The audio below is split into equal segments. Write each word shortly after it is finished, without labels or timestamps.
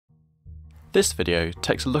This video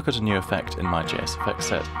takes a look at a new effect in my JSFX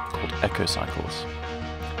set called echo cycles.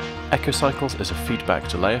 Echo cycles is a feedback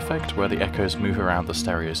delay effect where the echoes move around the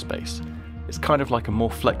stereo space. It's kind of like a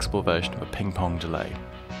more flexible version of a ping-pong delay.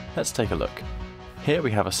 Let's take a look. Here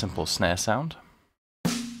we have a simple snare sound.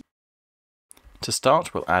 To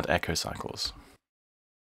start, we'll add echo cycles.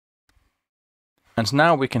 And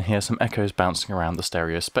now we can hear some echoes bouncing around the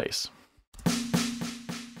stereo space.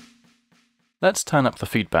 Let's turn up the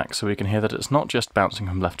feedback so we can hear that it's not just bouncing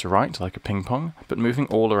from left to right like a ping pong, but moving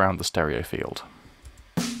all around the stereo field.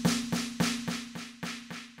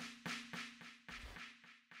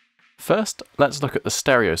 First, let's look at the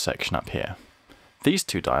stereo section up here. These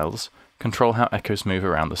two dials control how echoes move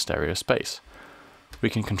around the stereo space.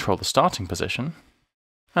 We can control the starting position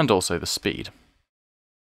and also the speed.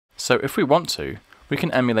 So if we want to, we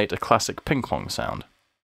can emulate a classic ping pong sound.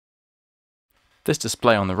 This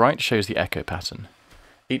display on the right shows the echo pattern.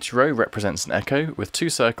 Each row represents an echo with two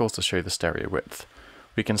circles to show the stereo width.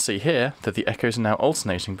 We can see here that the echoes are now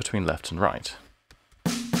alternating between left and right.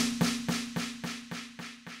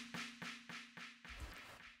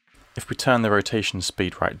 If we turn the rotation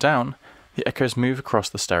speed right down, the echoes move across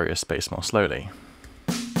the stereo space more slowly.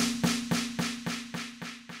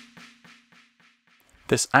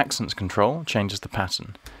 This accents control changes the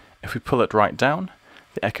pattern. If we pull it right down,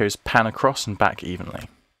 the echoes pan across and back evenly.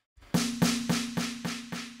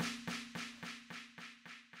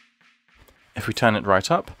 If we turn it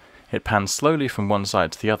right up, it pans slowly from one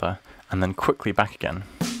side to the other and then quickly back again.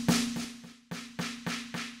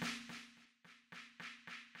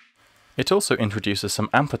 It also introduces some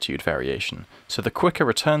amplitude variation, so the quicker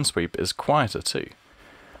return sweep is quieter too.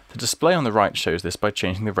 The display on the right shows this by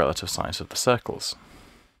changing the relative size of the circles.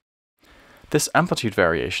 This amplitude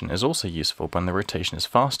variation is also useful when the rotation is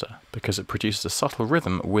faster, because it produces a subtle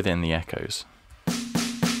rhythm within the echoes.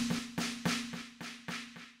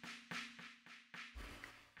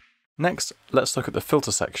 Next, let's look at the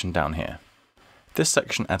filter section down here. This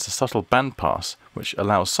section adds a subtle bandpass, which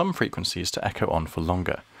allows some frequencies to echo on for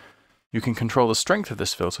longer. You can control the strength of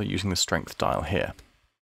this filter using the strength dial here.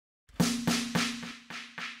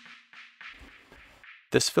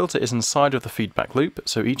 This filter is inside of the feedback loop,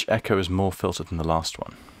 so each echo is more filtered than the last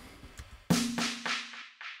one.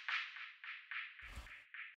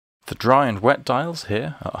 The dry and wet dials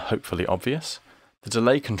here are hopefully obvious. The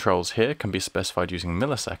delay controls here can be specified using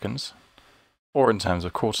milliseconds, or in terms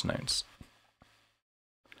of quarter notes.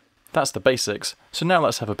 That's the basics, so now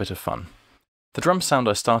let's have a bit of fun. The drum sound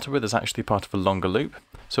I started with is actually part of a longer loop,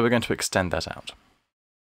 so we're going to extend that out.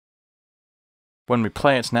 When we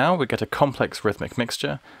play it now, we get a complex rhythmic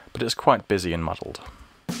mixture, but it's quite busy and muddled.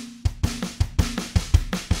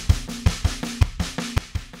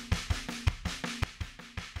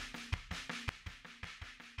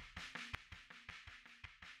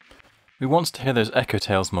 We want to hear those echo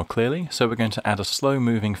tails more clearly, so we're going to add a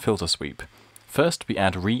slow-moving filter sweep. First, we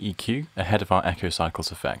add ReaEQ ahead of our echo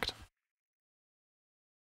cycles effect.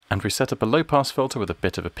 And we set up a low-pass filter with a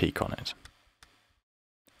bit of a peak on it.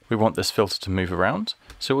 We want this filter to move around,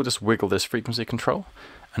 so we'll just wiggle this frequency control,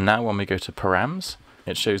 and now when we go to params,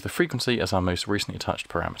 it shows the frequency as our most recently touched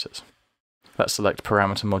parameters. Let's select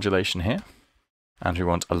parameter modulation here, and we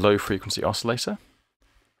want a low frequency oscillator.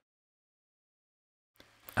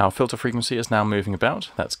 Our filter frequency is now moving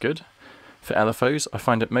about, that's good. For LFOs, I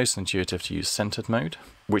find it most intuitive to use centered mode,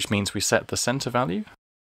 which means we set the center value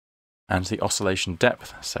and the oscillation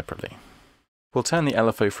depth separately. We'll turn the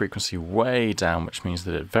LFO frequency way down, which means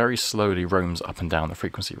that it very slowly roams up and down the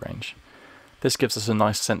frequency range. This gives us a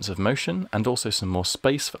nice sense of motion and also some more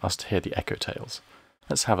space for us to hear the echo tails.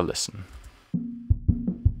 Let's have a listen.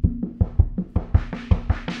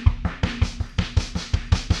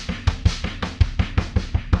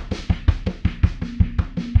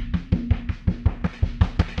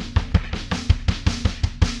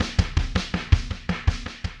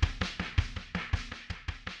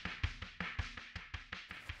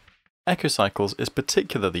 Echo cycles is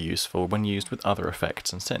particularly useful when used with other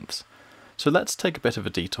effects and synths. So let's take a bit of a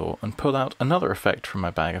detour and pull out another effect from my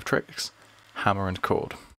bag of tricks, hammer and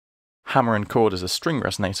chord. Hammer and chord is a string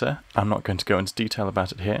resonator. I'm not going to go into detail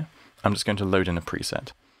about it here. I'm just going to load in a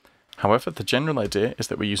preset. However, the general idea is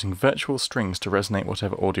that we're using virtual strings to resonate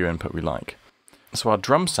whatever audio input we like. So our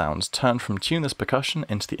drum sounds turn from tuneless percussion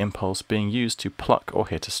into the impulse being used to pluck or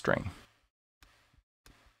hit a string.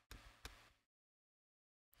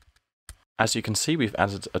 As you can see, we've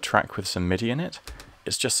added a track with some MIDI in it.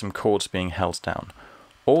 It's just some chords being held down.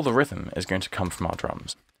 All the rhythm is going to come from our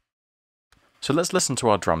drums. So let's listen to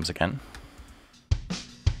our drums again.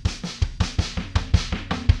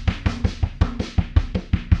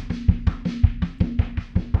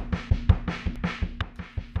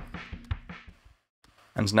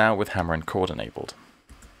 and now with hammer and chord enabled.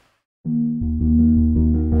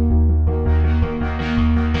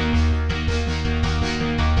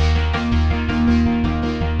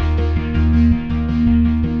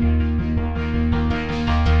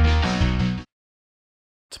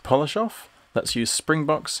 To polish off, let's use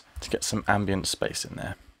Springbox to get some ambient space in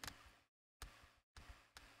there.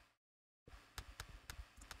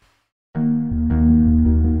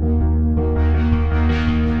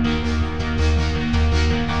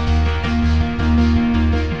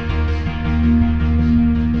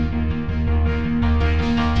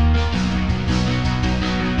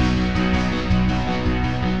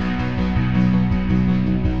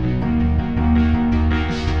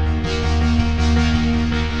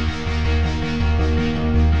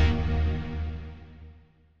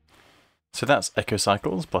 So that's Echo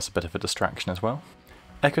Cycles, plus a bit of a distraction as well.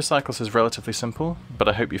 Echo Cycles is relatively simple, but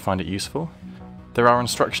I hope you find it useful. There are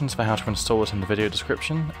instructions for how to install it in the video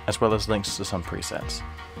description, as well as links to some presets.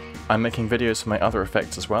 I'm making videos for my other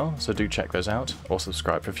effects as well, so do check those out, or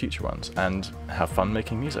subscribe for future ones, and have fun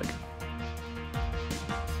making music.